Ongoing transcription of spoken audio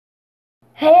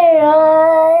Hey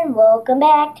everyone, welcome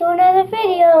back to another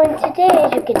video, and today,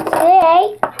 as you can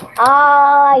see,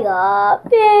 I got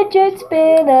fidget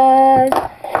spinners.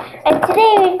 And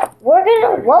today, what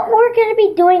we're gonna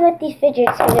be doing with these fidget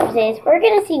spinners is we're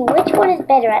gonna see which one is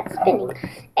better at spinning.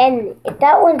 And if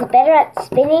that one's better at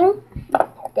spinning,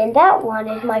 then that one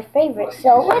is my favorite.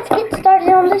 So let's get started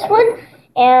on this one,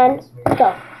 and let's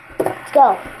go. Let's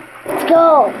go. Let's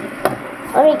go.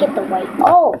 Let me get the white.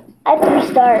 Oh, I have to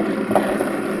restart.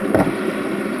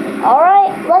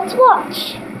 Alright, let's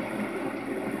watch.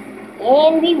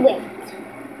 And we wait.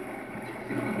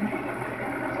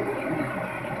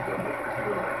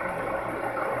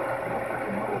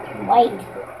 White.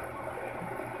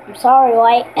 I'm sorry,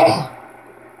 White.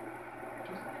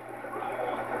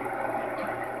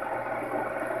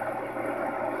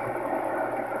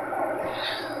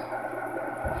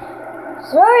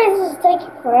 Sorry, this is taking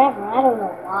forever. I don't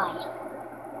know why.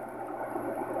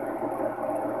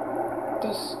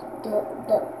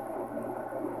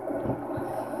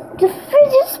 The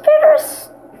fidget spinners,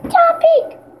 stop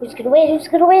it! Who's gonna win? Who's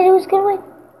gonna win? Who's gonna win?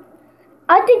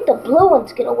 I think the blue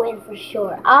one's gonna win for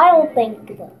sure. I don't think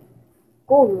the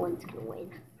golden one's gonna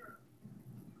win.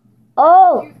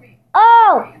 Oh!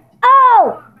 Oh!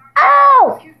 Oh!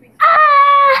 Oh!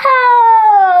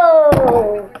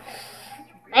 Oh!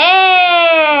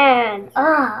 Man!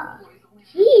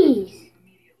 Jeez.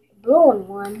 The blue one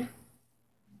won.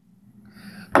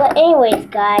 But anyways,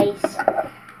 guys,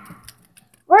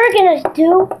 we're gonna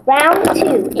do round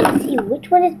 2 and see which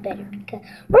one is better. Because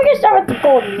we're gonna start with the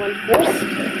golden one first.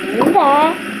 Do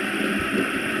that.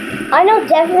 I know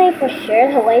definitely for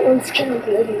sure the white one's gonna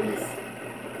lose.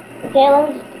 Okay, let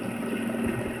me.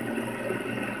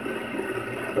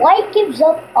 White gives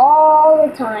up all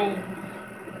the time.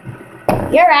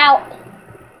 You're out.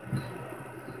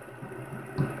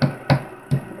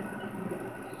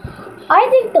 I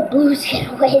think the blue's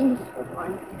gonna win for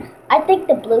one. I think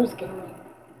the blue's gonna win.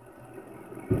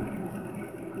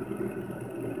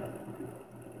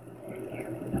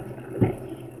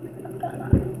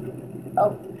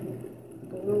 Oh,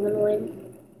 blue gonna win.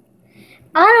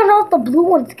 I don't know if the blue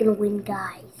one's gonna win,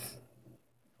 guys.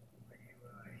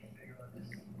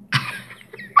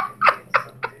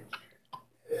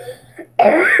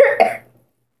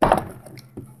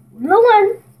 Blue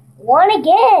one won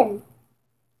again.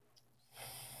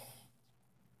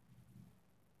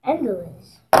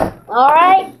 Endless.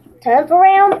 Alright, time for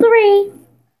round 3.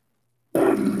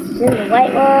 This is the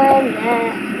white one.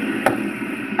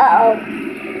 Uh-oh.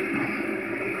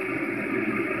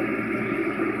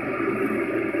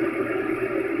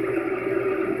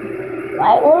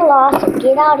 White one lost, so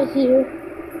get out of here.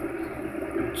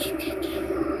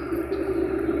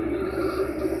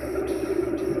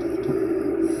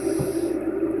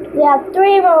 We have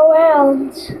 3 more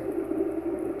rounds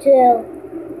till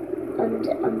I'm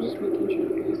just making sure you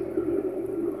guys know.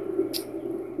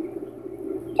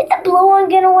 Is the blue one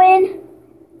gonna win?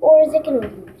 Or is it gonna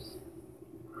lose?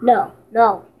 No.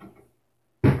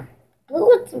 Blue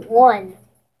one's won.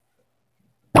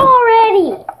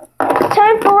 Already!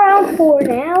 Time for round 4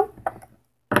 now.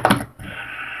 I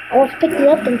want to pick it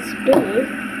up and spin it.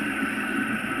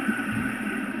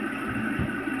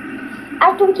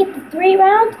 After we get the 3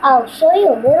 rounds, I'll show you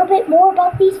a little bit more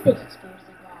about these fidget spinners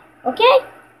I got. Okay?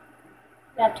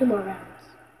 We have 2 more rounds.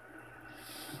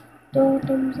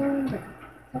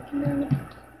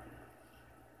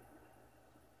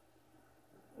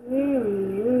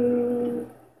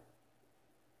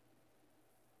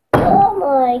 Oh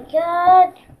my god.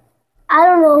 I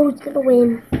don't know who's gonna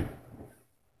win.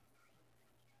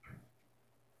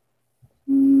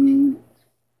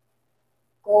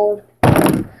 Gold.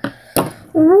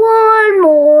 One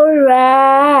more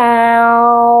round.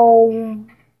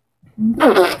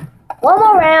 One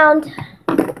more round.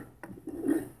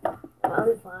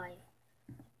 Round 5.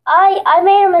 I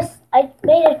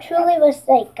made a truly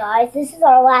mistake, guys. This is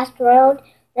our last round.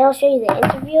 Then I'll show you the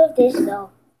interview of this. So,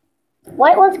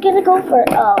 white one's gonna go for.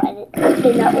 Oh, I didn't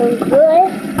think that one was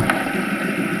good.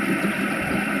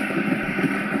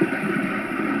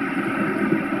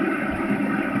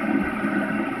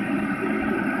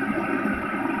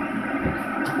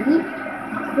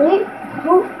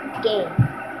 Game.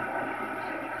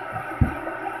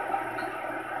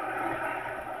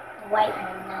 White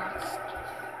one lost.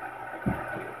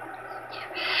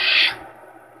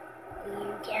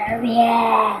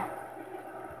 Yeah.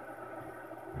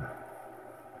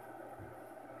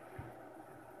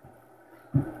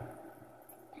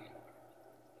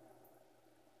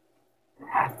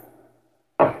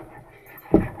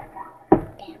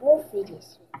 Battle fidget.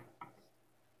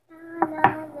 Na na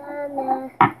na na.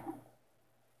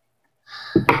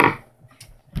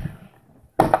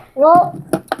 Well,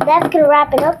 that's gonna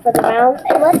wrap it up for the round.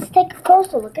 And let's take a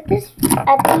closer look at these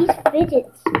fidget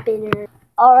spinners.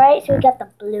 Alright, so we got the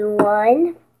blue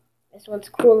one. This one's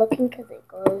cool looking because it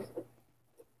goes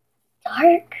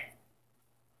dark.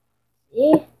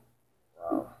 See?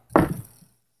 Whoa.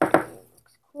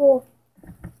 Looks cool.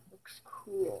 Looks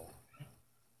cool.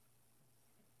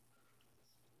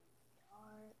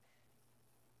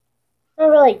 Not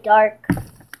really dark.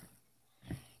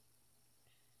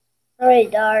 Not really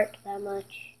dark that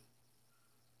much.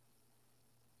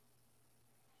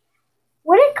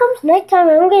 When it comes nighttime,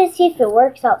 I'm going to see if it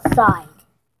works outside.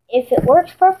 If it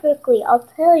works perfectly, I'll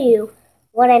tell you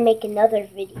when I make another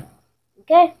video.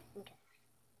 Okay? Okay.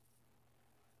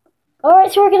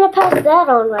 Alright, so we're going to pass that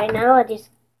on right now.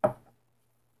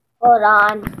 Hold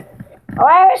on.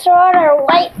 Alright, so we're on our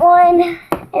white one.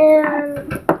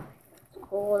 And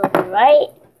cool looking, right?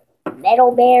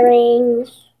 Metal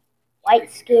bearings.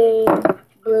 White skin.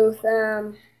 Blue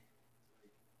thumb.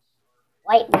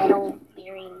 White metal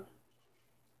bearing.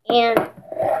 And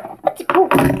let's go.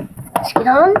 Let's get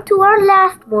on to our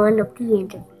last one of the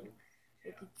interview.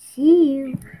 I can see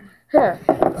you.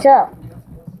 So,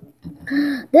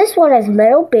 this one has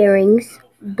metal bearings,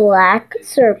 black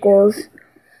circles,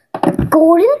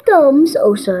 golden thumbs,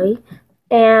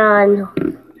 and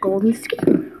golden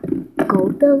skin.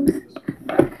 Gold thumbs.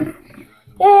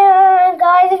 And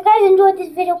guys, if you guys enjoyed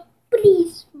this video,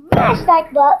 please smash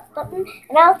that like button,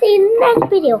 and I'll see you in the next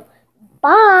video.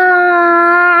 Bye!